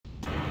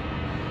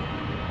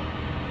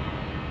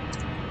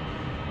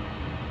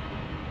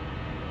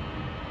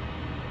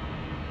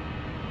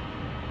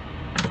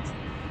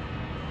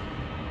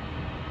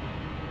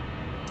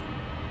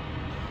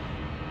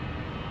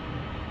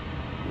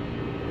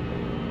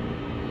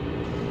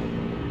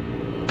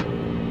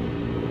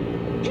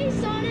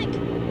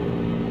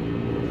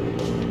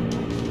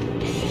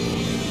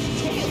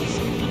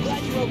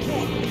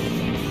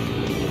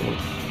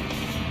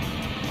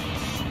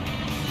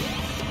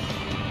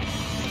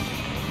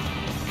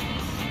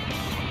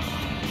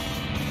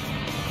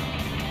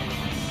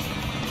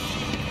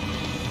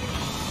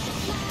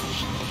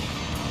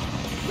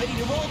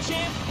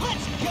champ.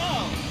 Let's go.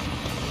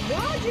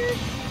 Roger.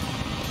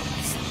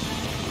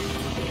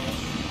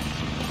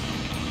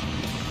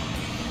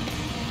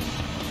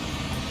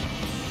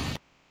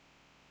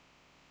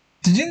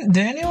 Did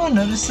anyone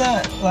notice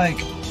that, like,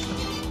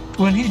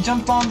 when he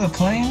jumped on the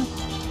plane?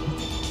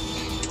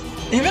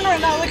 Even right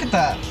now, look at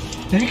that.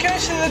 If you can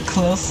actually look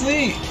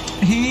closely,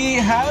 he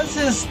has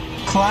his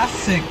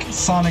classic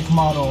Sonic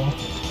model.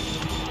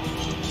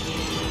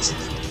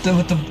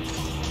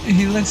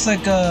 He looks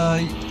like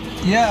a,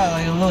 yeah,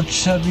 like a little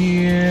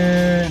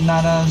chubbier,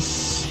 not as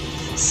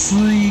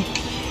sleek,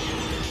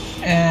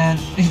 and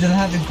he doesn't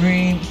have the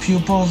green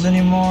pupils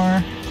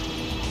anymore.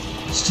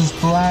 It's just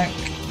black.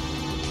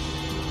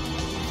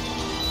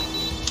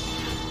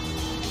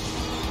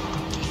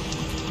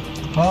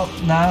 Well,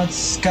 now it's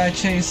Sky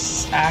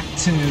Chase Act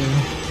 2.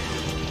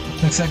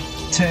 Looks like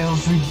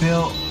Tails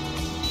rebuilt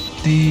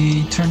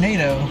the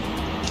tornado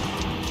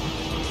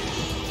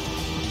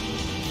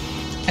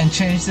and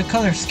changed the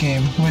color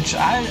scheme, which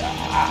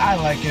I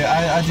like it.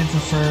 I do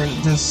prefer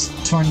this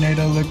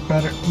tornado look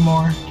better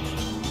more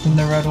than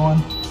the red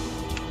one.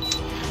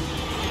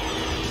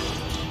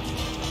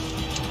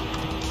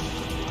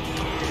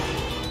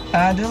 And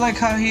I do like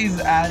how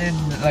he's added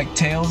like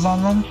tails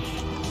on them.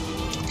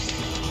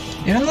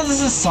 Even though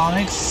this is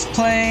Sonic's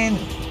plane,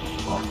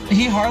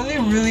 he hardly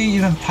really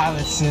even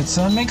pilots it,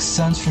 so it makes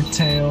sense for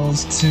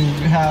Tails to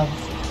have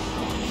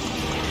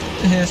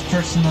his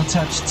personal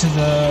touch to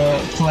the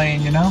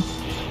plane, you know?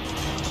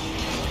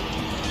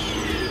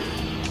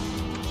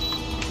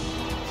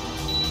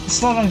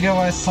 Still don't get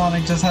why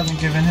Sonic just hasn't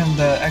given him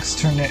the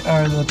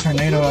the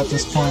tornado at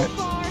this point.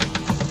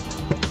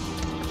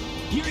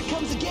 Here it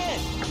comes again.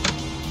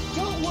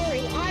 Don't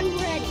worry, I'm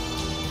ready.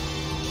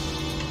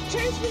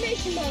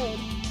 Transformation mode.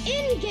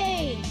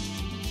 Engage!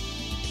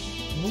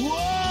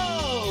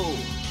 Whoa!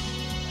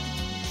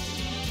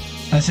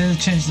 I say to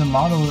change the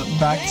model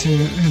back to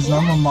his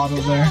normal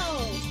model there.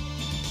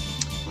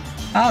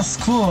 That's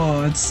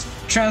cool. It's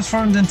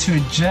transformed into a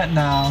jet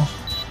now.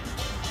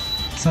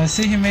 So I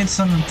see he made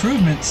some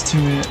improvements to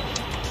it.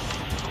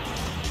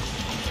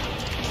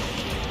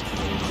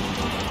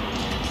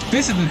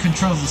 Basically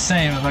controls the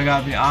same if I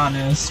gotta be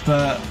honest,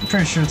 but I'm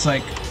pretty sure it's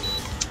like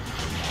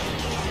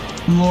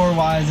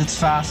lore-wise it's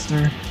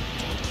faster.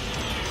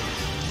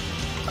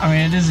 I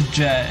mean, it is a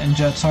jet, and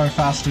jets are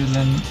faster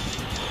than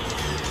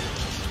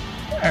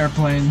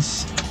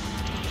airplanes.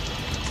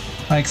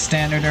 Like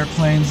standard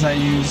airplanes that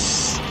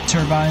use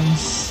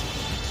turbines.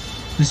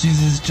 This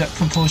uses jet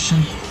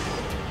propulsion.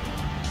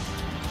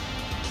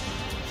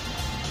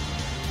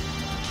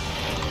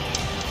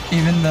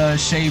 Even the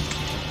shape,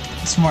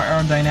 it's more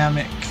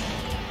aerodynamic.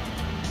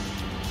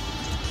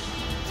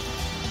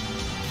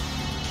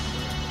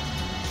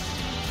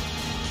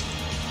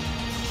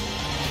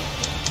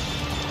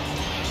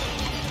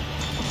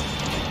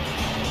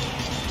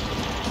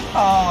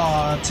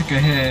 Oh, I took a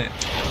hit.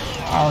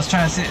 I was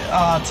trying to see.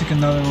 Oh, I took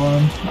another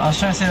one. I was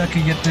trying to see if I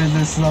could get through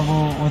this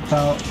level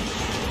without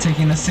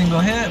taking a single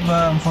hit,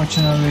 but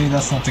unfortunately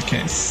that's not the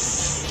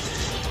case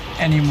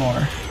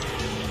anymore.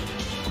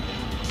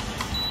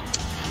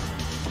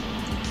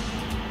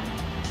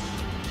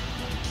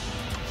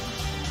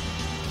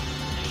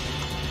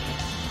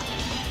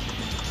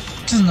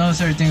 Just notice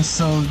everything's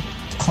so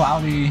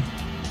cloudy,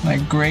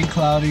 like gray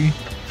cloudy.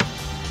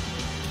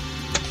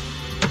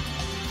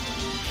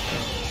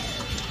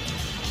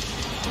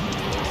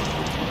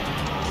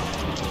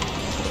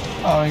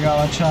 Oh, we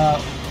gotta watch out.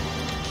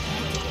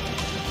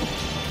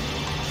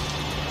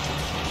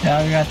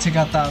 Yeah, we gotta take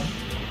out that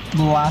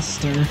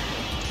blaster.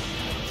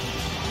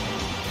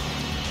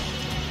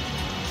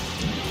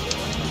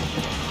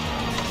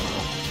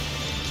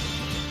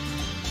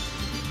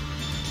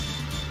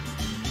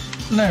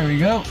 There we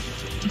go.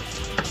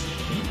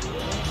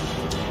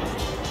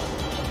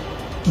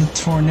 The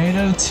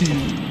Tornado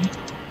 2.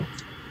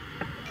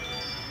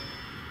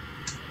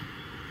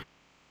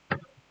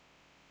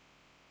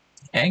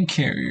 Egg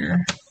carrier.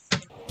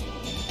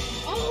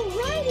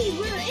 Alrighty,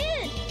 we're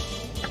in!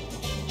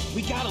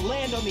 We gotta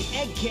land on the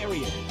egg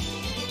carrier.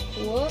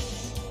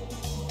 Whoops.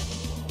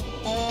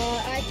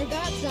 I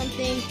forgot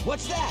something.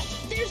 What's that?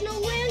 There's no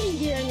landing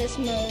gear in this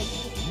mode.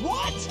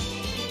 What?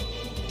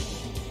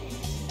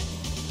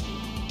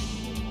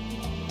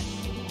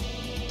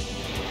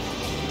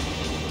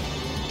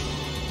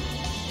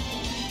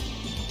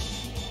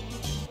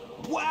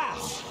 Wow,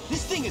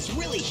 this thing is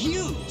really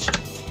huge.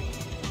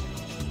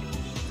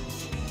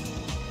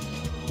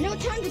 No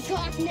time to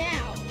talk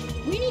now.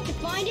 We need to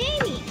find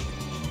Amy.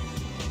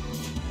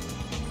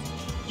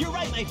 You're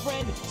right, my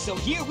friend. So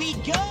here we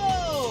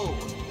go.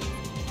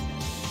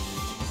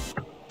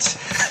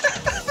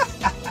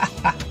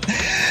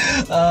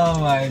 Oh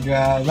my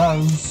god, that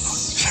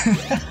was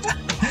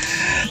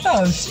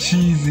that was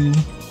cheesy.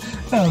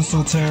 That was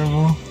so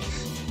terrible.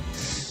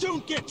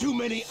 Don't get too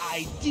many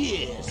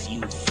ideas,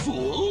 you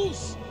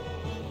fools.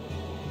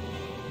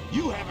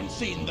 You haven't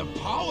seen the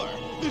power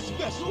this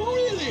vessel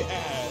really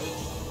has.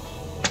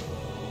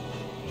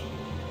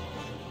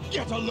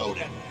 Get a load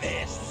of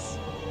this.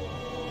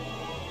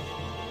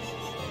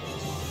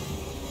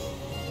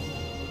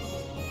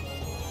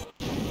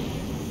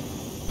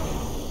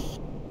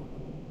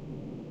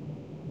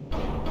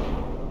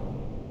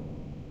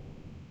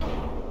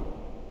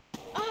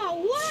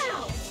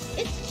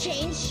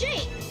 changed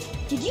shape.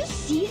 Did you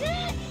see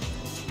that?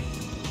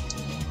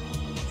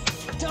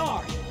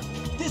 Darn!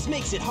 This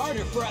makes it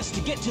harder for us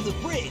to get to the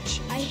bridge.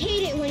 I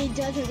hate it when he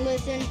doesn't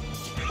listen.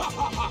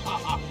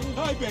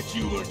 I bet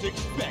you weren't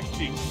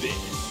expecting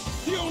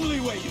this. The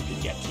only way you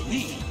can get to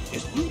me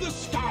is through the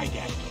sky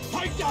deck.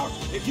 Find out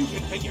if you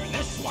can figure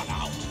this one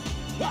out.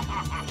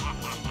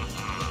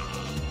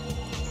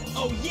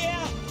 Oh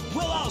yeah?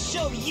 Well, I'll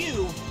show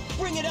you.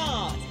 Bring it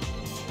on.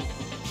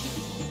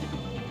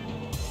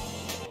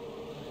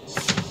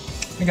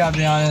 I gotta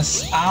be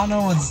honest, I don't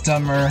know what's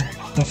dumber.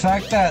 The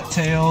fact that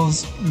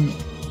Tails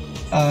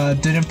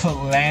didn't put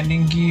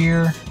landing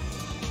gear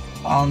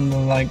on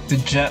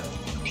the jet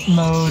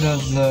mode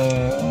of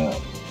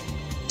the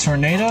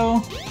tornado,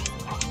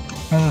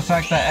 or the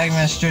fact that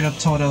Eggman straight up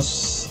told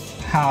us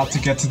how to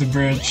get to the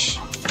bridge.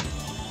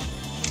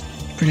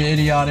 Pretty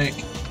idiotic.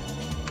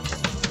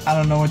 I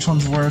don't know which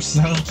one's worse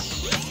though.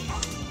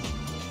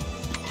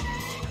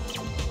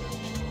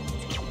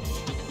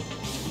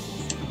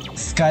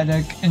 Sky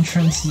deck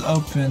entrance is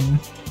open.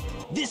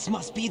 This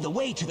must be the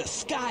way to the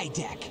sky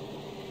deck.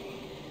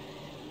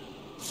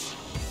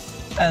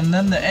 And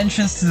then the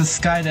entrance to the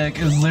sky deck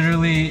is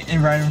literally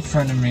right in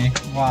front of me.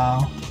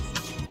 Wow.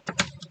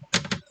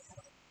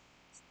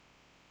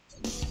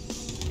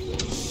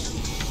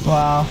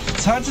 Wow.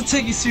 It's hard to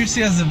take you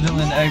seriously as a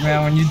villain,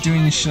 Eggman, when you're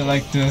doing shit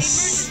like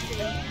this.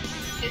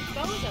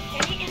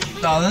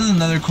 Oh, this is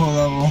another cool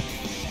level.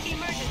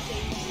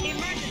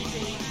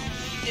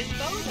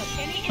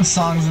 The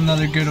song's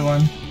another good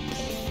one.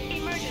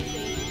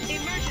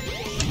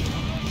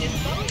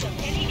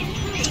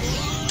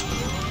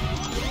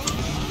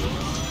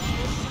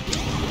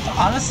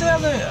 Honestly,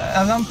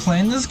 as I'm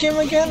playing this game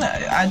again,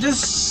 I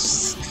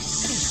just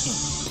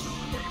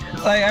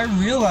I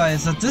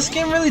realized that this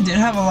game really did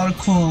have a lot of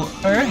cool,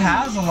 or it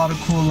has a lot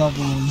of cool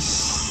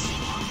levels.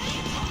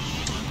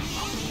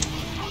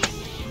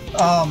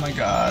 Oh my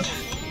god.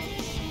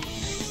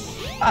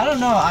 I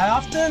don't know, I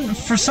often,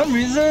 for some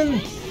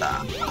reason,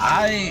 damn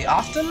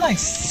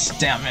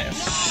it.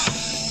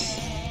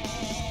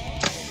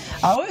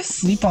 I always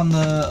sleep on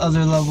the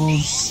other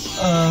levels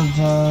of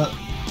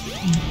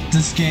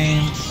this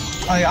game.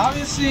 Like,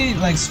 obviously,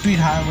 like Speed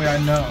Highway, I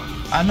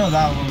know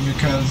that one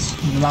because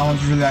that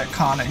one's really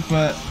iconic,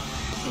 but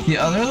the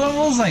other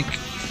levels, like,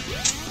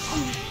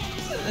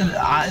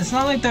 it's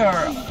not like there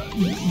are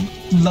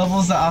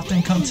levels that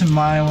often come to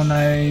mind when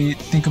I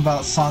think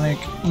about Sonic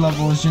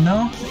levels, you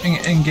know,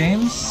 in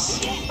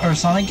games, or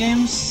Sonic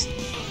games.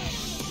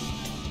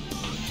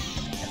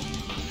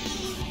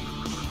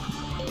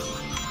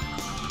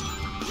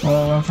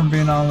 Well, I went from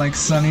being all like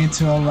sunny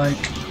to all like,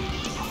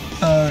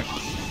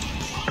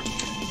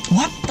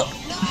 what the?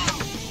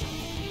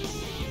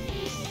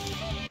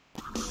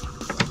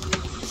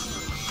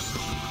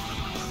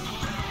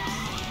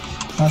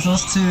 Am I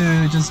supposed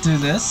to just do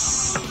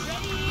this?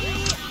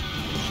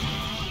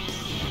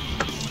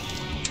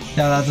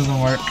 Yeah, that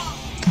doesn't work.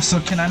 So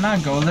can I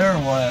not go there or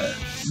what?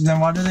 Then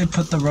why do they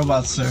put the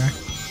robots there?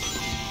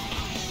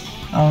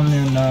 I don't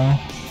even know.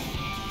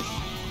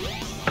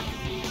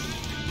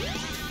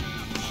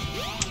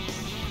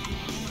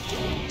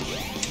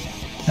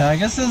 Yeah, I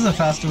guess there's a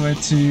faster way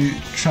to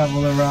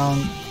travel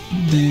around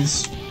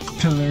these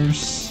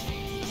pillars.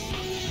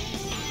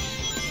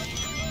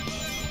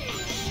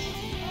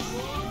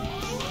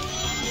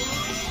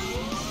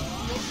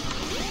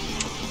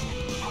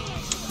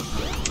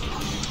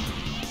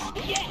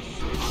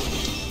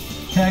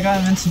 Hey, I got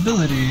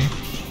invincibility.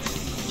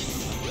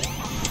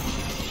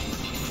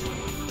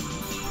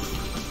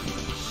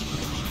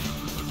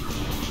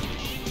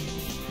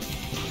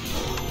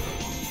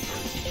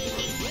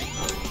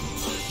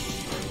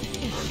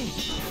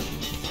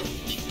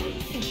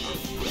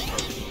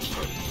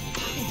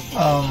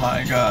 Oh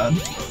my god.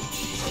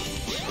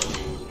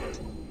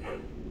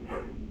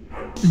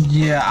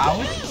 Yeah,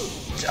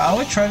 I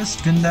would try to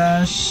spin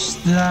dash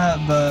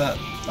that, but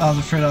I was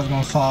afraid I was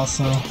gonna fall,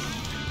 so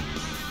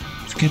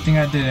it's a good thing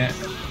I didn't.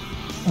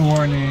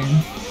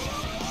 Warning.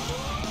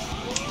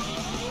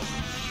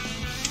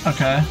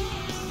 Okay.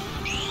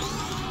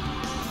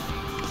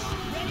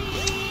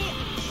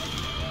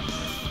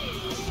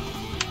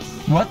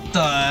 What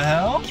the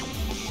hell?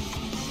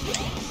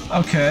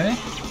 Okay.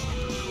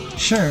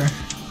 Sure.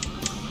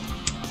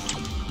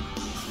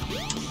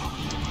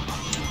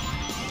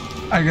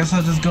 I guess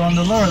I'll just go on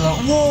the lower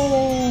level.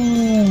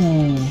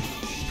 Whoa!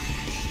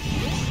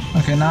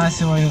 Okay, now I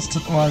see why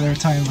they were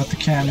talking about the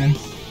cannon.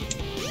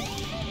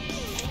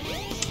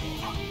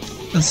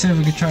 Let's see if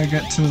we can try to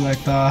get to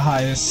like the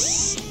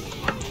highest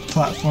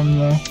platform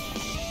though.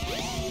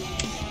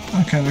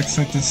 Okay, looks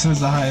like this is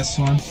the highest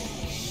one.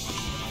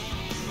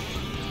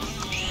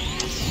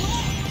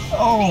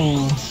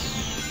 Oh!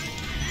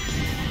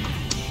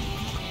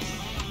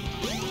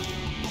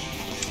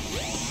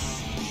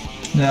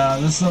 Yeah,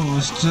 this level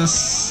is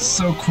just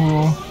so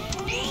cool.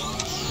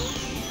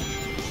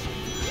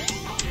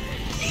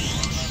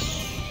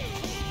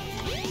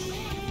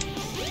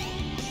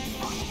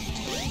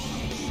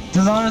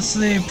 There's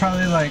honestly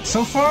probably like,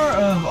 so far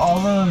of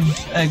all of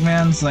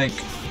Eggman's like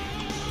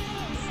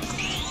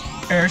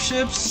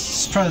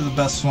airships is probably the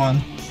best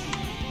one.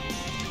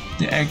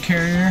 The egg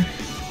carrier.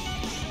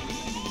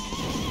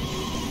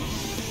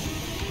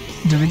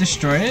 Did we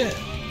destroy it?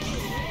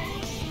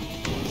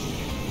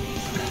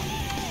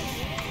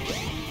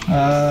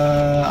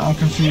 I'm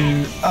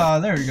confused. Oh,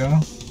 there we go.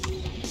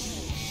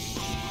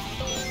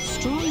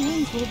 Strong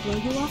winds will blow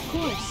you off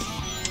course.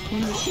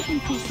 When the ship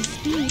increases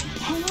speed,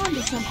 hang on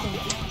to something.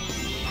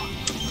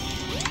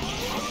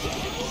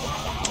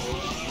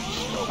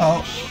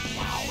 Oh.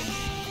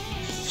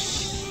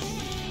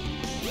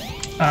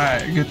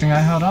 Alright, good thing I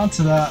held on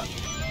to that.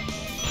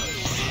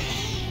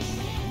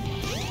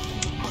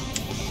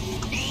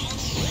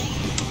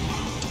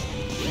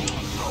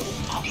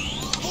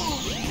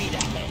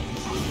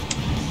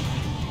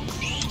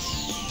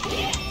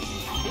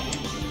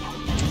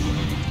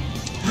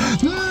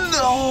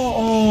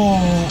 No!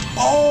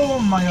 Oh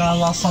my god, I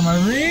lost all my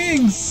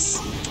rings!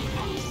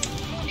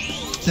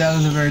 Yeah, that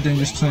was a very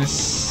dangerous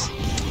place.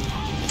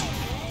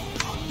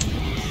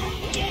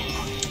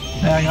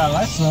 Yeah, I got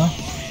life though.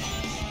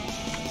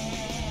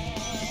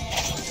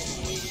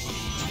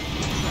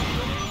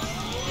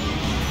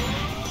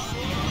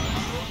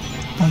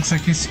 Looks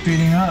like he's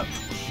speeding up.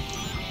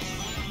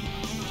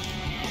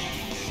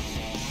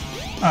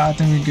 I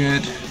think we're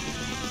good.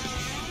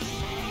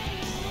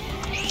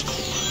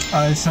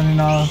 He's sending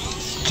off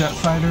jet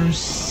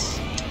fighters.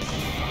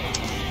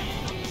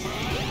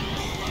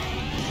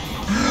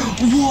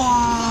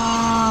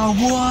 Wow!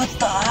 What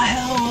the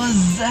hell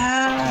was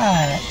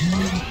that?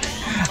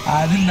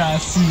 I did not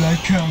see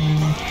that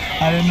coming.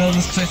 I didn't know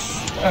this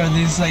place, or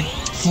these like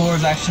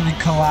floors actually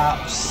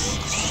collapse.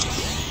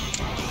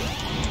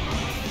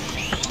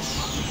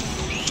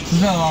 It's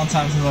been a long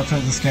time since I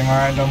played this game,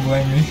 alright? Don't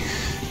blame me.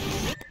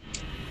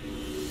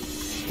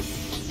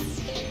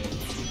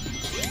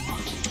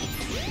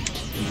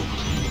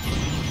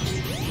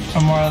 A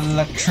more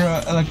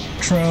electro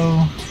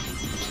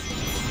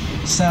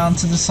sound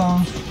to the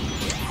song.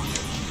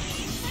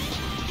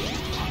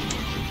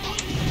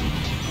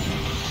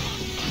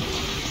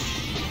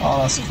 Oh,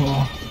 that's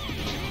cool.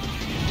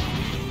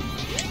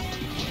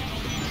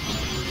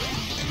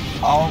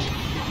 Oh.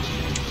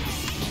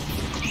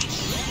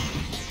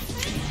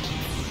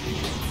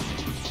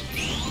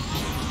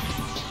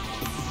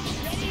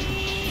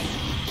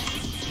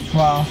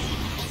 Wow.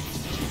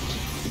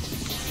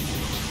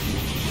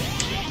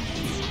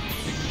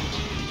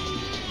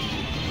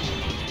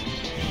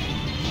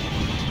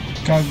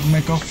 Gotta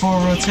make a full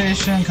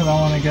rotation because I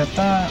want to get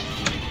that.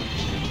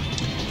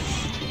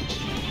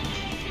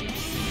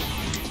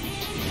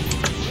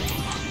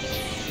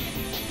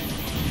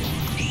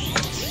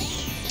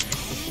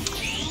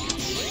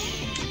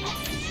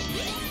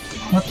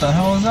 What the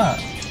hell is that?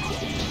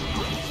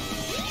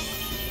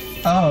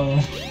 Oh.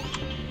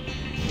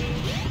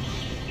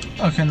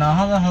 Okay, now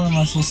how the hell am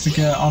I supposed to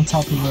get on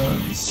top of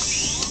those?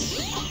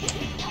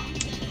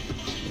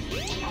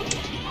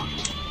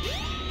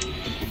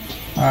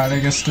 Alright, I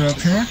guess they're up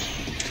here.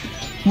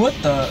 What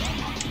the?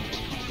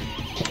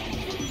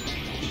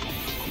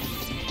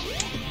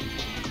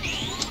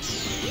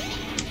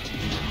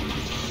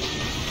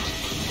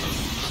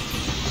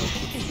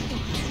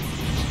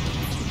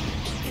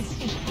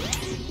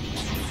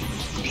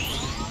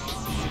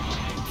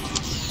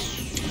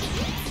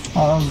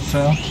 Oh, that was a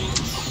fail.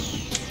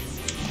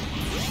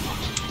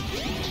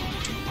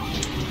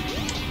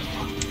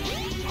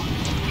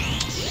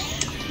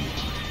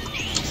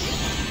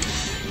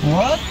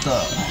 What the?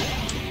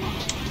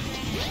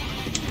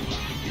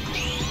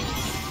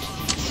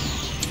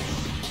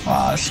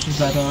 Ah, I screwed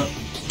that up.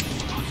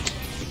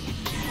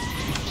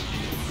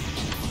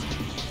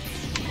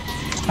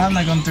 I'm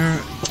not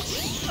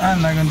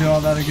gonna do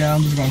all that again.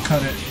 I'm just gonna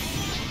cut it.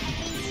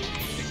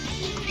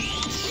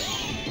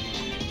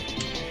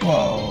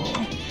 Whoa.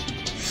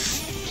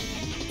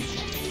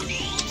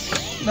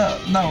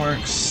 That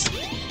works.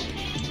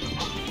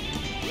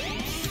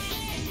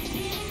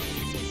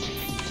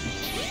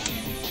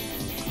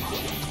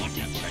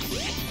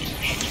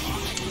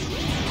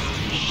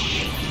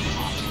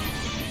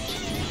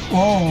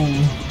 Whoa.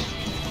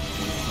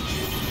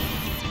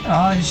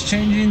 Ah, he's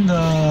changing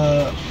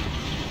the...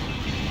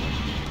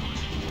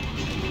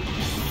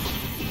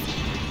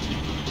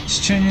 He's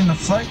changing the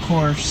flight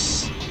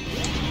course.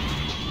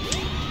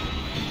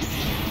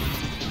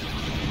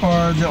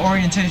 Or the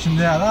orientation,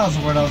 yeah, that was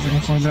the word I was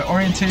looking for. The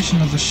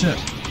orientation of the ship.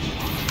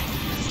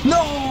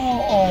 No!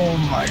 Oh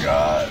my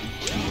god.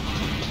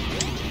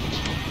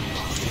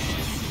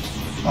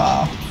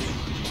 Wow.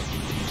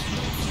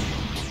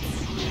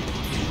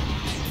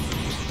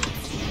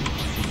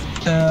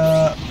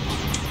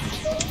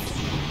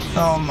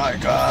 Oh my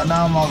god,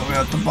 now I'm all the way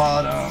at the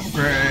bottom.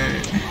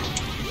 Great.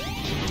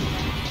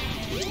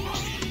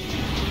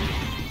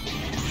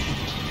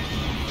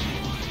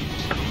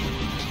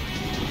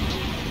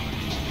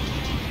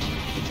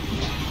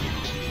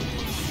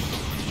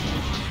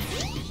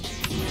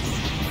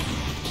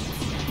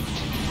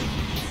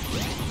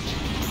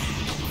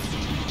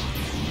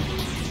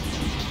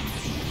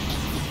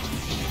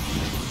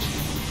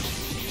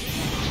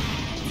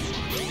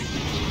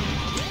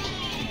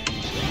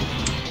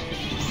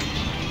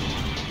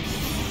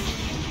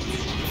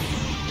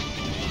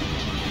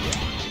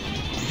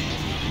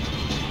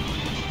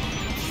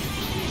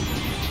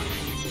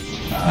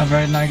 I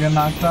better not get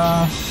knocked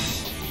off.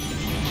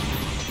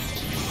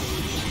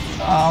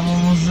 I'm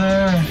almost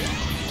there.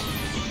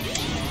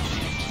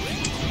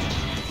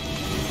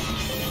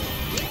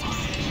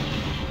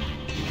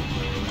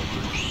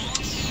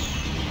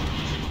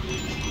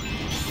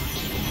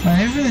 Man,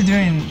 he's really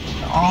doing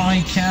all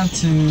he can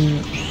to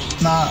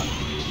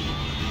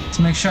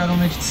make sure I don't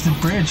make it to the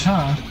bridge,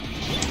 huh?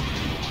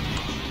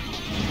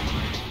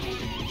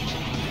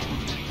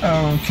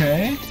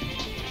 Okay.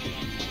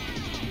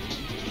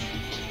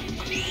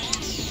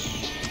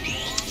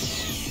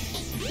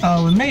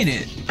 Oh, we made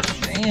it.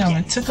 Damn,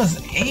 it took us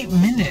 8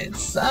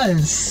 minutes. That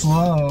is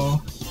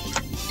slow.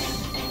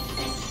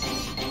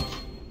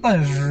 That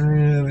is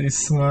really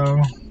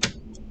slow.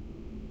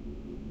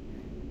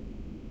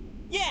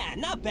 Yeah,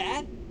 not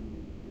bad.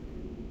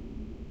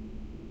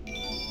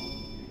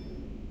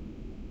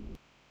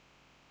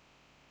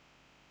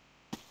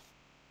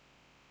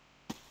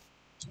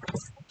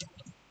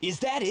 Is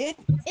that it?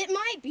 It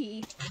might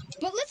be,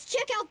 but let's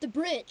check out the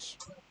bridge.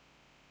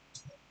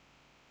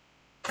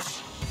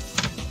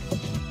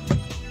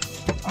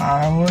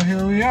 Well,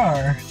 here we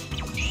are.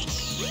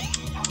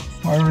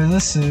 Whatever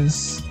this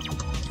is.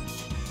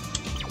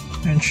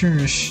 Entry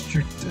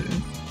restricted.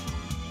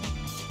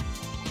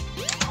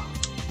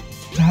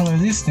 What the hell are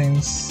these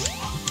things?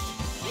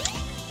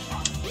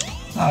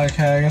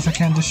 Okay, I guess I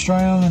can't destroy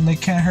them and they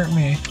can't hurt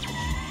me.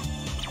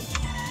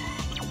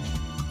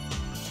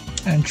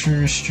 Entry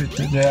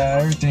restricted. Yeah,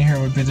 everything here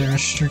would be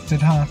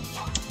restricted, huh?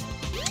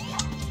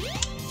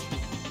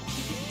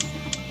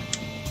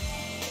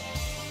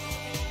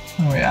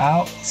 Way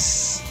out.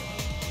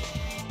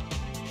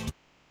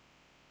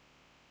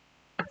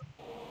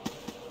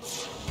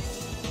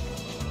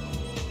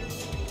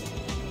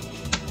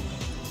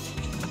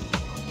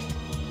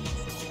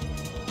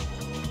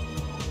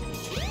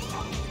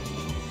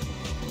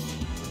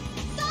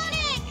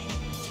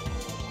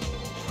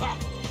 Ha!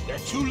 They're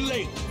too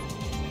late.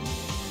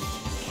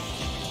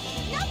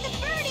 Not the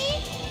birdie!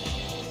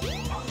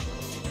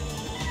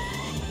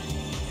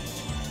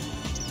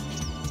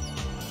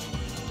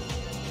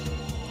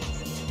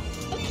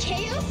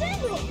 Chaos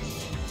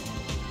Emeralds!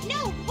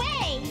 No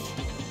way!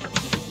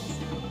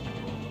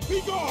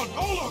 Be gone,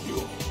 all of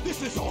you!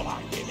 This is all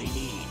I really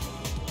need.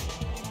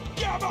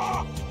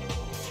 Gamma!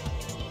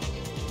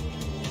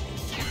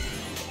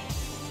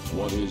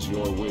 What is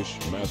your wish,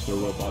 Master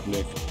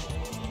Robotnik?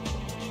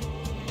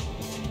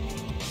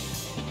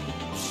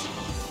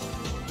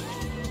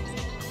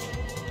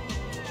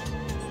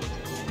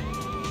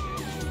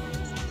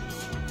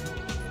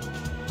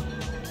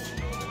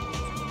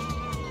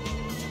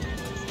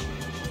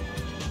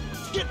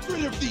 Get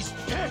rid of these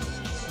pests!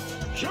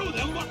 Show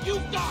them what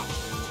you've got!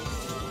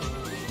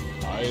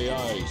 Aye,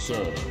 aye,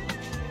 sir.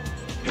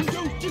 And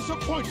don't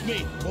disappoint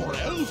me, or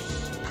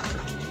else...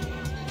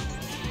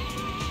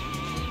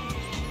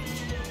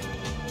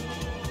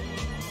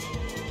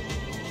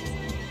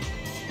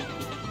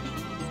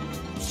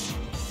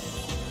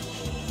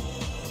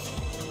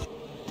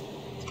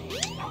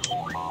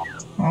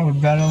 Oh, we're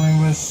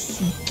battling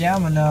with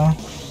Gamma now.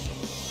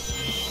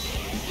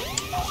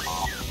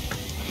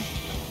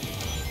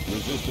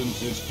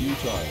 Resistance is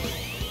futile.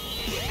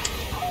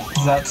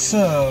 Is that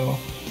so?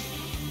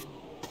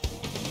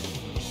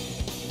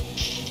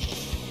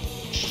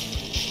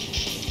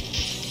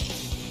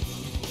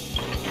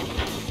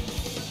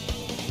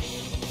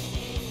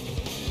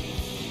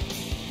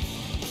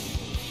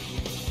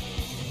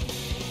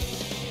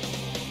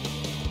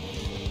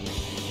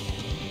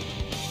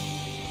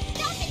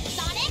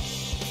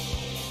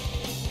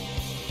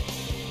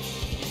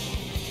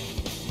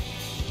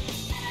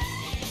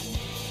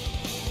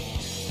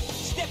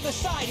 Step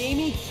aside,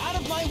 Amy! Out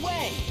of my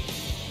way!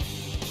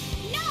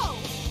 No!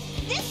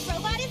 This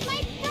robot is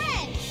my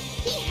friend!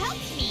 He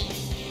helped me!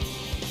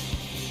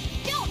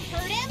 Don't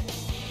hurt him!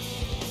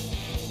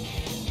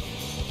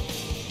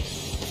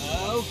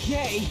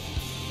 Okay.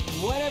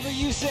 Whatever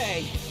you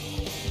say.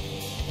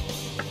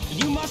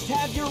 You must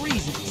have your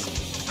reasons.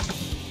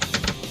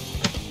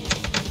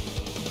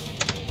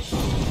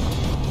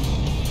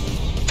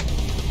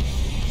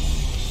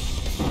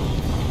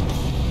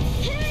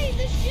 Hey,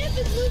 the ship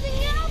is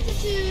losing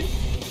altitude!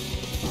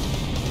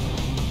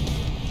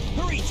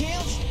 Hurry,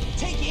 Tails!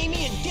 Take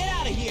Amy and get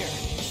out of here!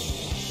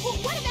 Well,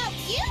 what about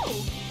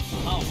you?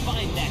 I'll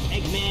find that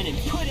Eggman and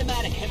put him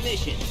out of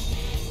commission.